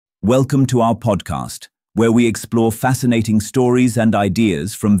Welcome to our podcast, where we explore fascinating stories and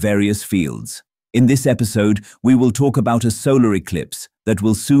ideas from various fields. In this episode, we will talk about a solar eclipse that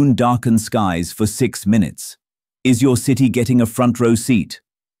will soon darken skies for 6 minutes. Is your city getting a front row seat?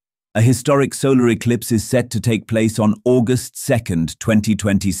 A historic solar eclipse is set to take place on August 2nd,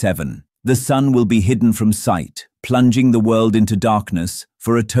 2027. The sun will be hidden from sight, plunging the world into darkness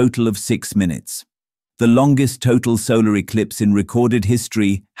for a total of 6 minutes. The longest total solar eclipse in recorded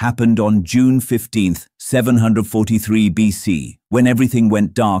history happened on June 15, 743 BC, when everything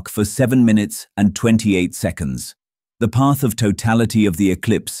went dark for 7 minutes and 28 seconds. The path of totality of the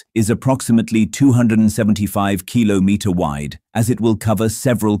eclipse is approximately 275 km wide, as it will cover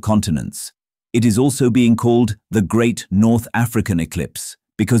several continents. It is also being called the Great North African Eclipse,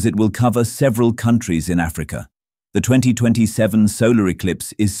 because it will cover several countries in Africa. The 2027 solar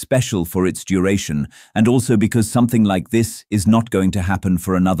eclipse is special for its duration and also because something like this is not going to happen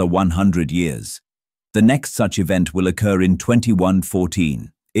for another 100 years. The next such event will occur in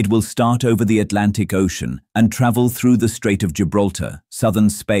 2114. It will start over the Atlantic Ocean and travel through the Strait of Gibraltar, southern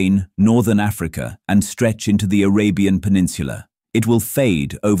Spain, northern Africa, and stretch into the Arabian Peninsula. It will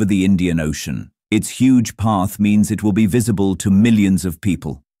fade over the Indian Ocean. Its huge path means it will be visible to millions of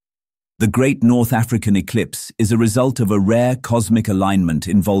people. The Great North African Eclipse is a result of a rare cosmic alignment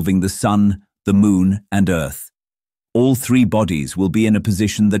involving the Sun, the Moon, and Earth. All three bodies will be in a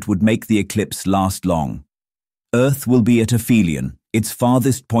position that would make the eclipse last long. Earth will be at aphelion, its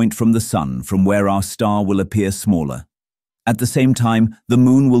farthest point from the Sun, from where our star will appear smaller. At the same time, the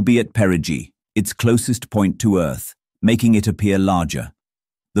Moon will be at perigee, its closest point to Earth, making it appear larger.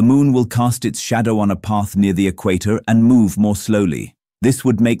 The Moon will cast its shadow on a path near the equator and move more slowly. This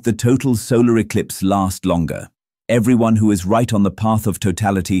would make the total solar eclipse last longer. Everyone who is right on the path of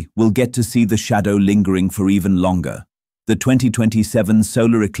totality will get to see the shadow lingering for even longer. The 2027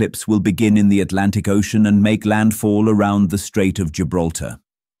 solar eclipse will begin in the Atlantic Ocean and make landfall around the Strait of Gibraltar.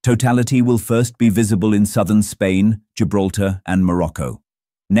 Totality will first be visible in southern Spain, Gibraltar, and Morocco.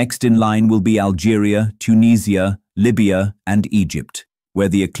 Next in line will be Algeria, Tunisia, Libya, and Egypt, where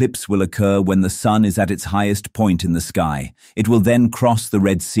the eclipse will occur when the sun is at its highest point in the sky. It will then cross the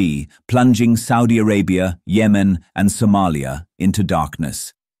Red Sea, plunging Saudi Arabia, Yemen, and Somalia into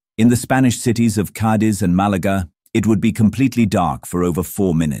darkness. In the Spanish cities of Cadiz and Malaga, it would be completely dark for over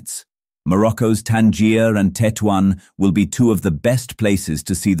 4 minutes. Morocco's Tangier and Tetuan will be two of the best places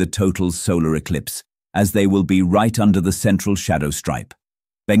to see the total solar eclipse, as they will be right under the central shadow stripe.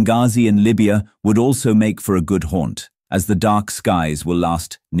 Benghazi in Libya would also make for a good haunt, as the dark skies will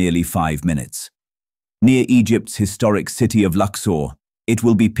last nearly 5 minutes. Near Egypt's historic city of Luxor, it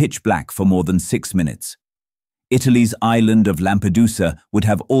will be pitch black for more than 6 minutes. Italy's island of Lampedusa would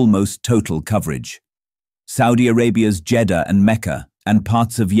have almost total coverage. Saudi Arabia's Jeddah and Mecca, and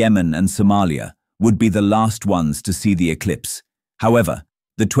parts of Yemen and Somalia, would be the last ones to see the eclipse. However,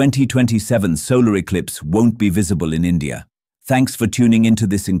 the 2027 solar eclipse won't be visible in India. Thanks for tuning into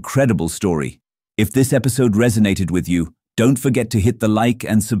this incredible story. If this episode resonated with you, don't forget to hit the like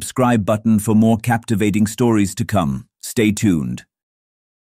and subscribe button for more captivating stories to come. Stay tuned.